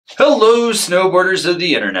Hello snowboarders of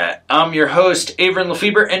the internet, I'm your host Avran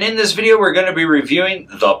LeFeber, and in this video we're going to be reviewing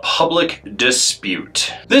the Public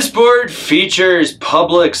Dispute. This board features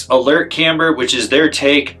Public's Alert Camber, which is their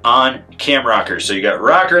take on cam rockers. So you got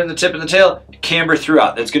rocker in the tip and the tail, camber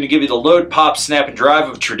throughout. That's going to give you the load, pop, snap, and drive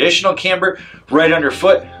of traditional camber right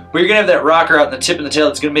underfoot. But you're going to have that rocker out in the tip and the tail.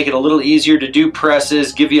 It's going to make it a little easier to do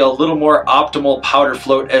presses, give you a little more optimal powder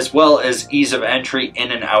float, as well as ease of entry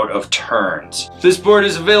in and out of turns. This board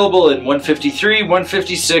is available in 153,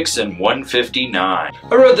 156, and 159.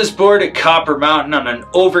 I rode this board at Copper Mountain on an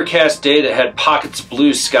overcast day that had pockets of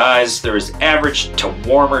blue skies. There was average to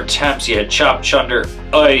warmer temps. You had chop chunder,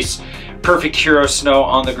 ice, perfect hero snow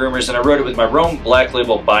on the groomers, and I rode it with my Rome Black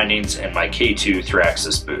Label bindings and my K2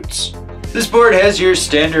 Thraxis boots. This board has your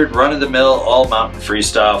standard run-of-the-mill all-mountain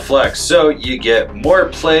freestyle flex, so you get more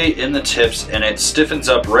play in the tips and it stiffens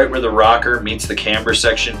up right where the rocker meets the camber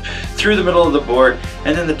section through the middle of the board,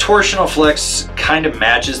 and then the torsional flex kind of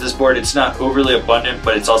matches this board. It's not overly abundant,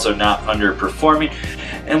 but it's also not underperforming.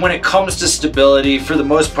 And when it comes to stability, for the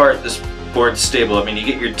most part, this board's stable. I mean, you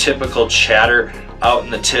get your typical chatter out in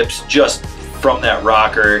the tips just from that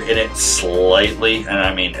rocker, and it slightly, and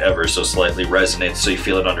I mean ever so slightly, resonates so you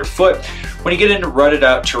feel it underfoot. When you get into rutted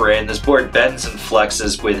out terrain, this board bends and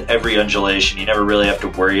flexes with every undulation. You never really have to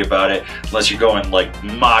worry about it unless you're going like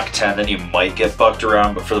Mach 10, then you might get bucked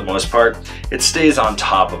around, but for the most part, it stays on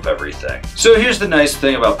top of everything. So here's the nice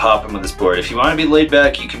thing about popping with this board. If you want to be laid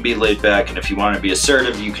back, you can be laid back, and if you want to be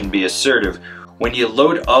assertive, you can be assertive. When you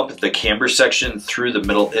load up the camber section through the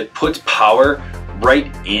middle, it puts power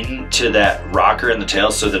right into that rocker in the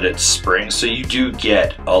tail so that it springs, so you do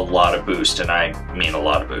get a lot of boost, and I mean a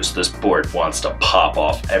lot of boost. This board wants to pop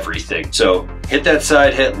off everything. So hit that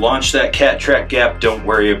side hit, launch that cat track gap, don't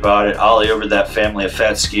worry about it, ollie over that family of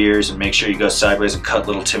fat skiers and make sure you go sideways and cut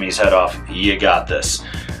little Timmy's head off. You got this.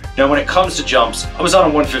 Now when it comes to jumps, I was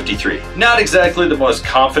on a 153. Not exactly the most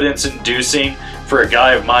confidence inducing for a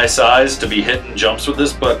guy of my size to be hitting jumps with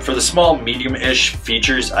this, but for the small medium-ish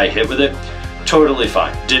features I hit with it, totally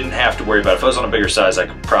fine. Didn't have to worry about it. If I was on a bigger size, I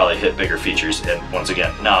could probably hit bigger features and once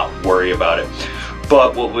again, not worry about it.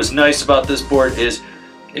 But what was nice about this board is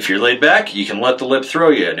if you're laid back, you can let the lip throw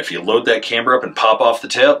you, and if you load that camber up and pop off the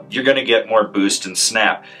tail, you're gonna get more boost and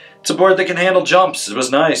snap. It's a board that can handle jumps. It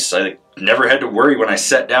was nice. I never had to worry when I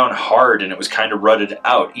set down hard and it was kind of rutted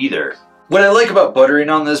out either. What I like about buttering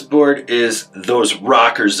on this board is those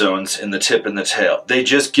rocker zones in the tip and the tail. They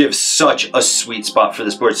just give such a sweet spot for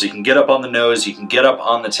this board. So you can get up on the nose, you can get up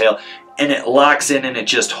on the tail, and it locks in and it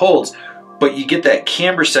just holds. But you get that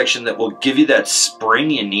camber section that will give you that spring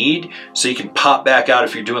you need so you can pop back out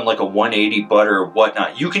if you're doing like a 180 butter or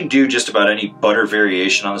whatnot. You can do just about any butter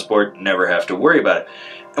variation on this board, never have to worry about it.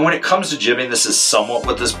 And when it comes to jibbing, this is somewhat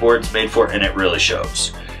what this board's made for, and it really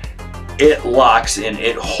shows. It locks in,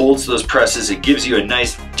 it holds those presses, it gives you a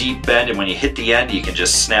nice deep bend, and when you hit the end, you can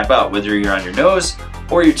just snap out, whether you're on your nose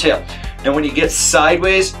or your tail. Now when you get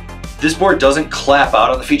sideways, this board doesn't clap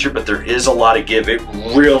out on the feature, but there is a lot of give. It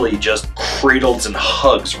really just cradles and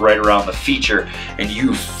hugs right around the feature, and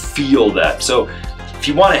you feel that. So if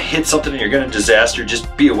you want to hit something and you're going to disaster,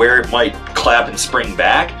 just be aware it might clap and spring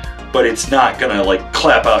back, but it's not gonna like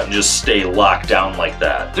clap out and just stay locked down like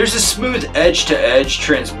that. There's a smooth edge-to-edge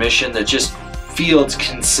transmission that just feels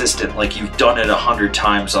consistent, like you've done it 100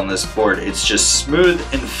 times on this board. It's just smooth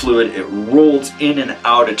and fluid. It rolls in and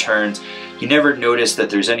out of turns. You never notice that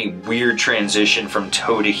there's any weird transition from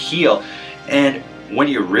toe to heel. And when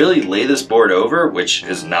you really lay this board over, which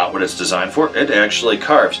is not what it's designed for, it actually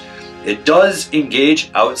carves. It does engage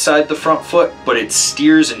outside the front foot, but it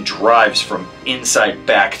steers and drives from inside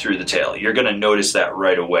back through the tail. You're gonna notice that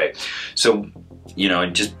right away. So, you know,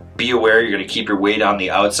 just be aware you're gonna keep your weight on the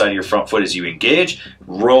outside of your front foot as you engage,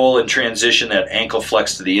 roll and transition that ankle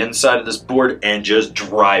flex to the inside of this board, and just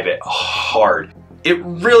drive it hard. It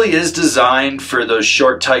really is designed for those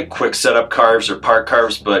short, tight, quick setup carves or park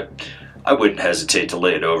carves, but I wouldn't hesitate to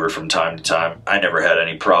lay it over from time to time. I never had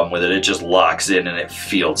any problem with it. It just locks in and it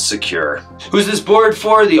feels secure. Who's this board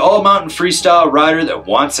for? The all-mountain freestyle rider that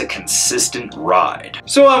wants a consistent ride.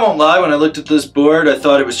 So I won't lie, when I looked at this board, I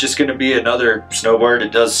thought it was just gonna be another snowboard.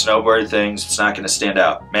 It does snowboard things. It's not gonna stand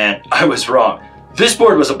out. Man, I was wrong. This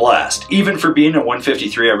board was a blast. Even for being a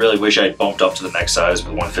 153, I really wish I had bumped up to the next size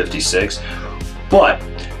with 156. But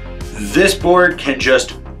this board can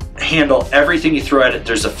just handle everything you throw at it.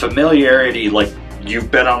 There's a familiarity, like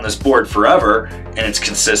you've been on this board forever, and it's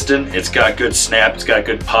consistent. It's got good snap, it's got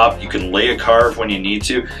good pop. You can lay a carve when you need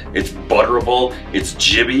to. It's butterable, it's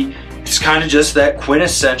jibby. It's kind of just that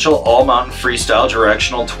quintessential all-mountain freestyle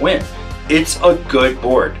directional twin. It's a good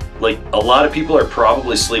board. like a lot of people are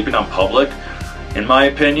probably sleeping on Public, in my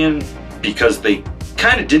opinion, because they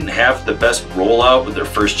kind of didn't have the best rollout with their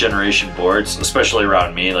first generation boards, especially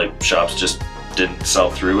around me. Like, shops just didn't sell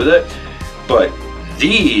through with it. But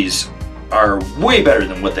these are way better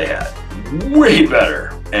than what they had. Way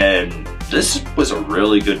better. And this was a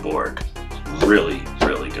really good board. Really,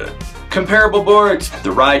 really good. Comparable boards: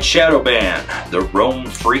 the Ride Shadow Band, the Rome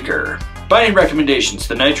Freaker. Binding recommendations: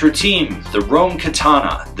 the Nitro Team, the Rome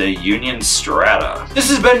Katana, the Union Strata. This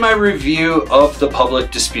has been my review of the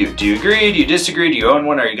Public Dispute. Do you agree? Do you disagree? Do you own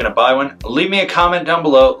one? Are you gonna buy one? Leave me a comment down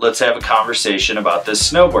below. Let's have a conversation about this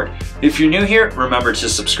snowboard. If you're new here, remember to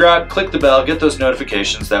subscribe, click the bell, get those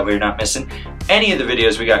notifications, that way you're not missing any of the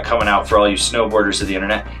videos we got coming out for all you snowboarders of the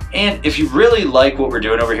internet. And if you really like what we're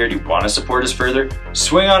doing over here, do you want to support us further,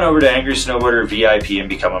 swing on over to Angry Snowboarder VIP and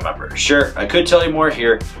become a member. Sure, I could tell you more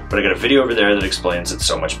here, but I got a video over there that explains it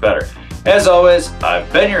so much better. As always,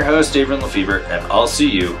 I've been your host, Avran LeFeber, and I'll see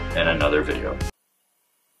you in another video.